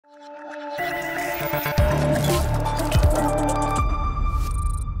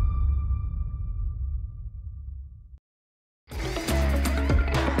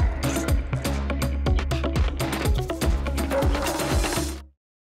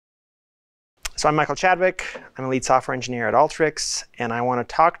So I'm Michael Chadwick. I'm a lead software engineer at Alteryx, and I want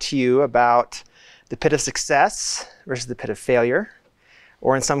to talk to you about the pit of success versus the pit of failure,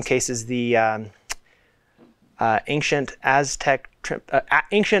 or in some cases, the ancient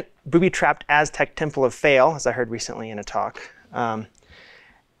booby-trapped Aztec temple of fail, as I heard recently in a talk,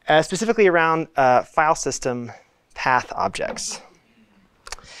 specifically around file system path objects.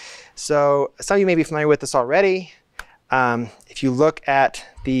 So some of you may be familiar with this already. If you look at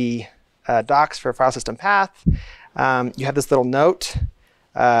the docs for file system path, you have this little note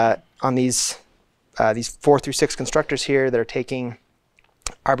on these 4 through 6 constructors here that are taking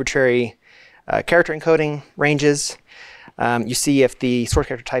arbitrary character encoding ranges. You see if the source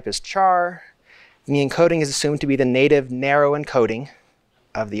character type is char, then the encoding is assumed to be the native narrow encoding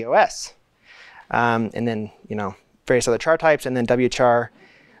of the OS. And then, various other char types, and then wchar,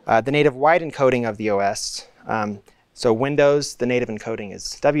 the native wide encoding of the OS. So Windows, the native encoding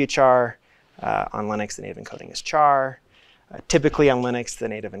is wchar. On Linux, the native encoding is char. Typically on Linux, the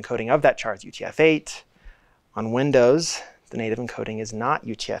native encoding of that char is UTF-8. On Windows, the native encoding is not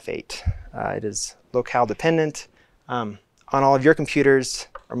UTF-8. It is locale dependent. On all of your computers,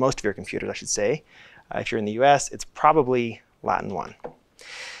 or most of your computers, I should say, if you're in the US, it's probably Latin 1.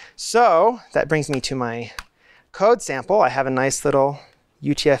 So that brings me to my code sample. I have a nice little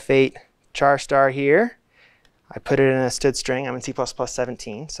UTF-8 char star here. I put it in a std string. I'm in C++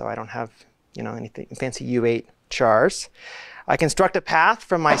 17, so I don't have anything fancy U8 chars. I construct a path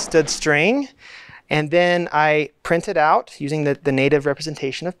from my std string, and then I print it out using the native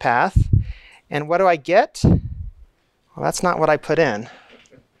representation of path. And what do I get? Well, that's not what I put in.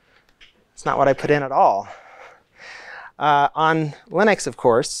 It's not what I put in at all. On Linux, of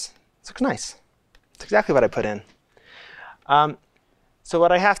course, this looks nice. It's exactly what I put in. So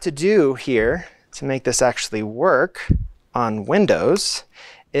what I have to do here to make this actually work on Windows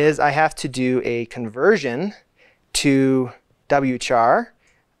is I have to do a conversion to wchar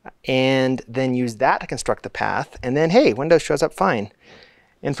and then use that to construct the path. And then, hey, Windows shows up fine.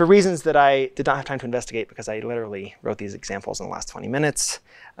 And for reasons that I did not have time to investigate because I literally wrote these examples in the last 20 minutes,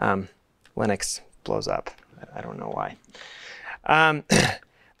 Linux blows up. I don't know why.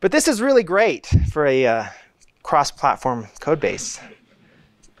 But this is really great for a cross-platform code base.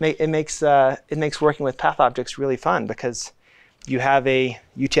 It makes working with path objects really fun because you have a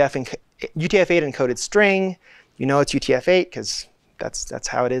UTF-8 encoded string. You know it's UTF-8 because that's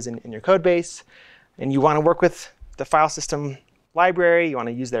how it is in your code base. And you want to work with the file system library. You want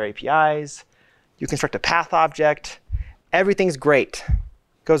to use their APIs. You construct a path object. Everything's great.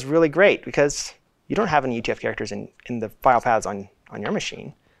 It goes really great because you don't have any UTF characters in the file paths on your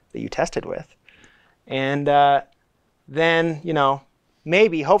machine that you tested with. And then,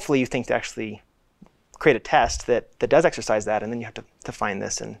 maybe, hopefully, you think to actually create a test that does exercise that, and then you have to find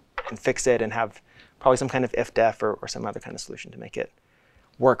this and fix it and have probably some kind of if-def or some other kind of solution to make it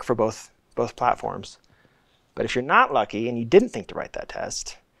work for both platforms. But if you're not lucky and you didn't think to write that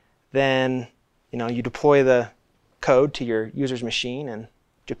test, then you deploy the code to your user's machine in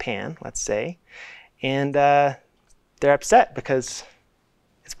Japan, let's say, and they're upset because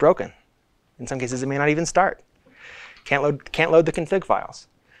it's broken. In some cases, it may not even start. Can't load the config files.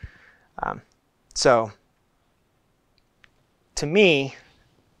 So to me,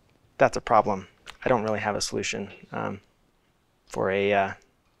 that's a problem. I don't really have a solution for a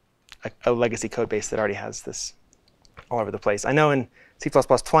legacy code base that already has this all over the place. I know in C++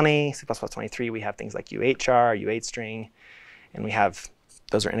 20, C++ 23, we have things like U8 char, U8 string, and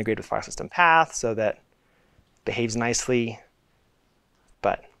those are integrated with file system path so that it behaves nicely.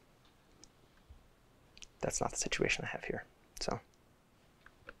 But that's not the situation I have here. So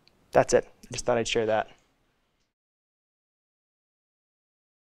that's it. I just thought I'd share that.